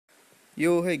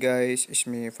Yo, hey guys, it's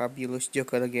me Fabulous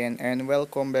Joker again, and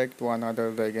welcome back to another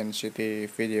Dragon City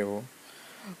video.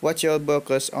 Watch your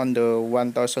focus on the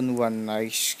 1001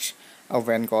 Nights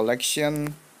event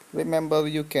collection. Remember,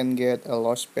 you can get a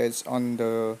lost page on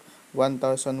the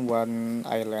 1001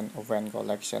 Island event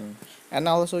collection, and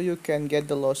also you can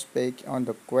get the lost page on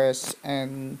the quest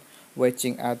and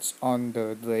watching ads on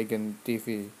the Dragon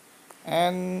TV.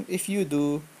 And if you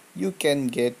do, you can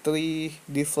get 3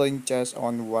 different chests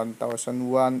on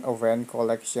 1001 event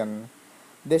collection.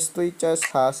 These 3 chests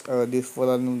has a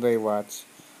different rewards.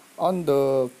 On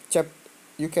the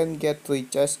you can get 3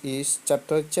 chests is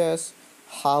chapter chest,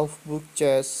 half book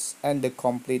chest, and the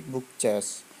complete book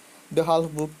chest. The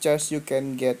half book chest you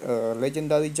can get a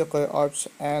legendary Joker orbs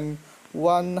and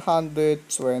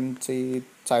 120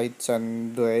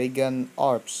 Titan Dragon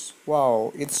orbs.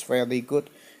 Wow, it's very good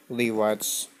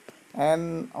rewards.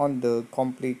 And on the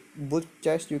complete boot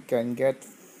chest you can get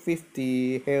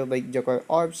 50 heroic Joker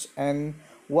orbs and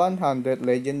 100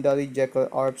 legendary Joker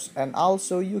orbs, and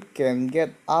also you can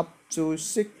get up to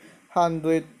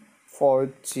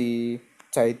 640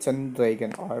 Titan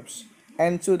Dragon orbs.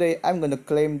 And today I'm gonna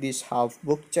claim this half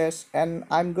book chest and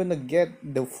I'm gonna get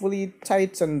the fully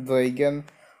Titan Dragon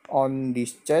on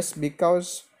this chest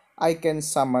because I can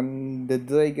summon the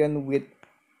dragon with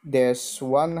there's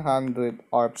 100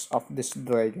 orbs of this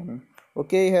dragon.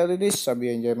 Okay, here it is. Hope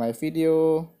you enjoy my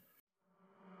video.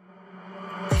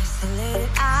 Isolated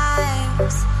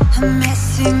eyes, a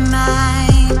messy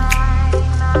mind.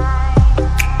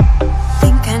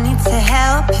 Think I need to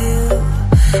help you.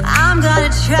 I'm gonna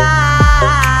try.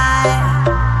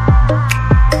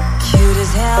 Cute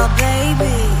as hell,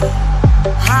 baby.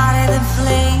 Hotter than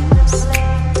flames.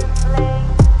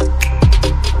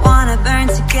 Wanna burn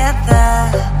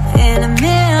together in a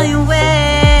million ways.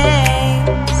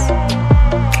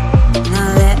 Now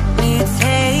let me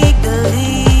take the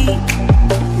lead.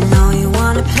 Know you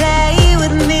wanna play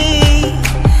with me.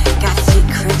 Got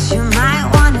secrets you might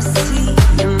wanna see.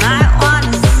 You might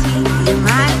wanna see. You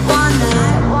might wanna.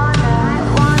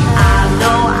 I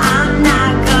know I'm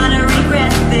not gonna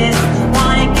regret this.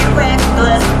 Wanna get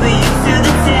reckless, put you to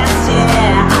the test,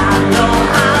 yeah. I know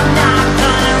I'm not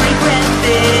gonna regret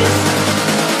this.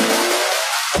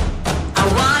 I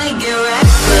wanna get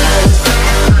reckless.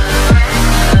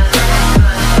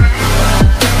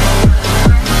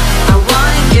 I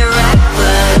wanna get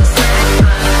reckless.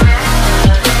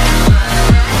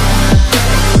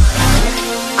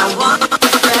 I wanna get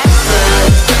reckless.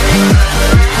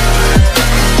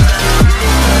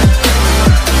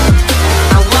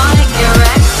 I wanna get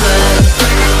reckless.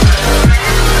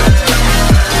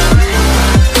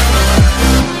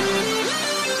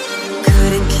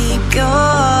 Couldn't keep your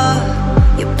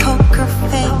poker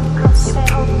face.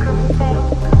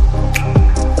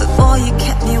 Before you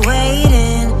kept me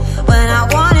waiting when I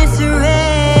wanted to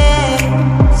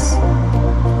race.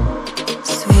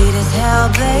 Sweet as hell,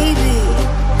 baby.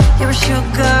 You're a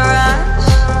sugar rush.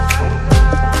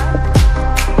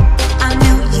 I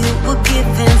knew you were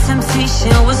given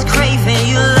temptation, was craving.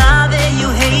 You love it, you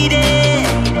hate it.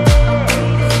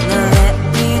 Now let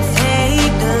me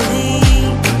take the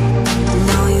lead.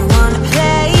 Know you wanna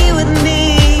play with me.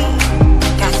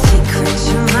 Got secrets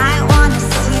you might wanna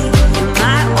see. You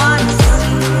might wanna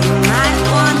see. You might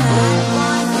wanna.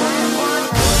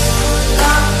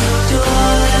 Lock the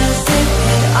doors, zip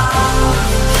it off.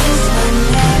 Kiss my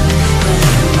neck,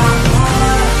 one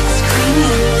more. Scream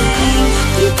your name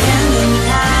deep in the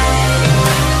night.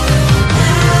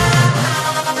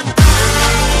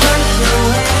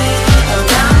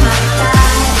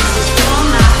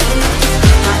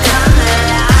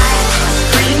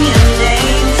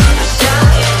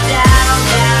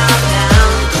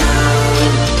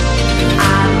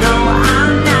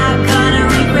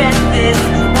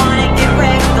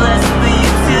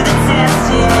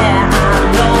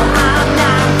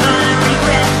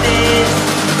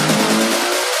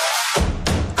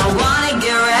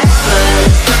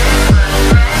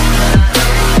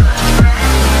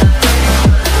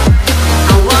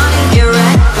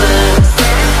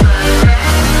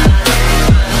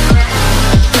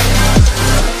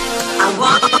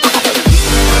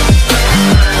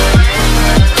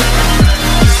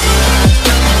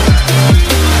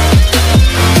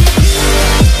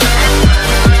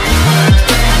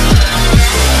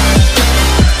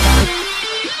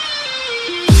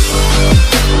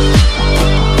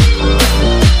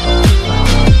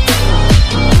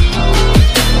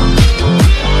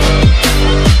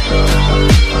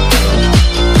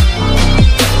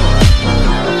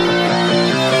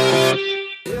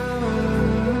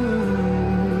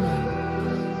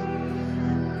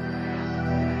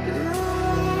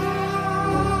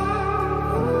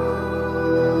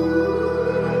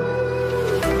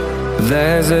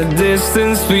 There's a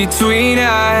distance between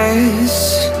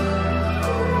us.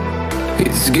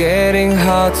 It's getting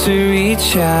hard to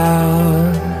reach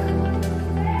out.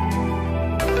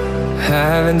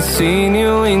 Haven't seen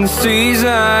you in seasons,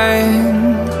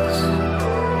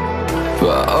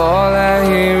 but all I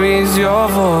hear is your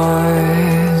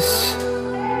voice.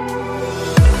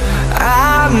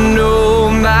 I know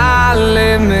my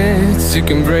limits, you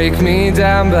can break me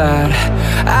down, but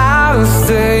I'll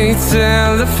stay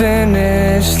till the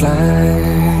finish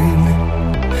line.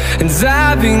 And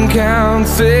I've been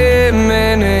counting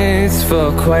minutes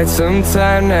for quite some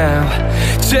time now,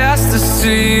 just to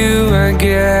see you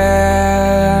again.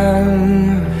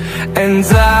 And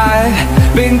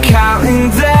I've been counting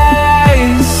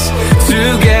days to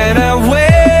get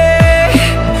away,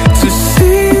 to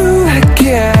see you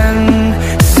again,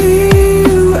 see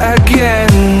you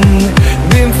again.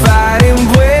 Been fighting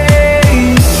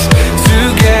ways to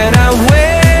get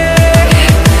away,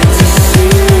 to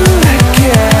see you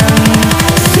again,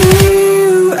 see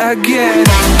you again.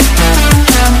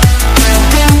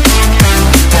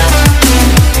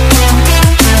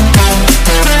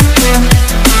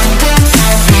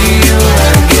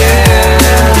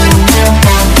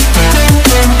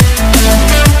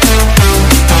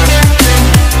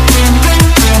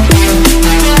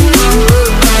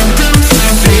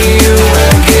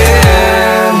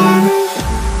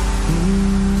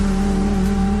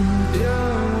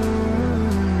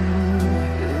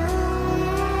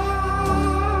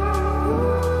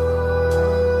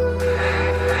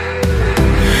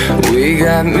 We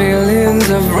got millions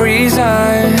of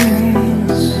reasons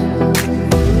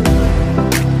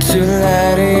to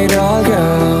let it all go.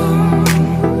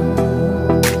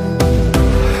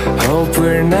 Hope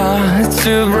we're not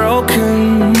too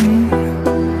broken.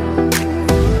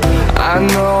 I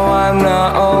know I'm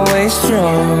not always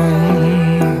strong,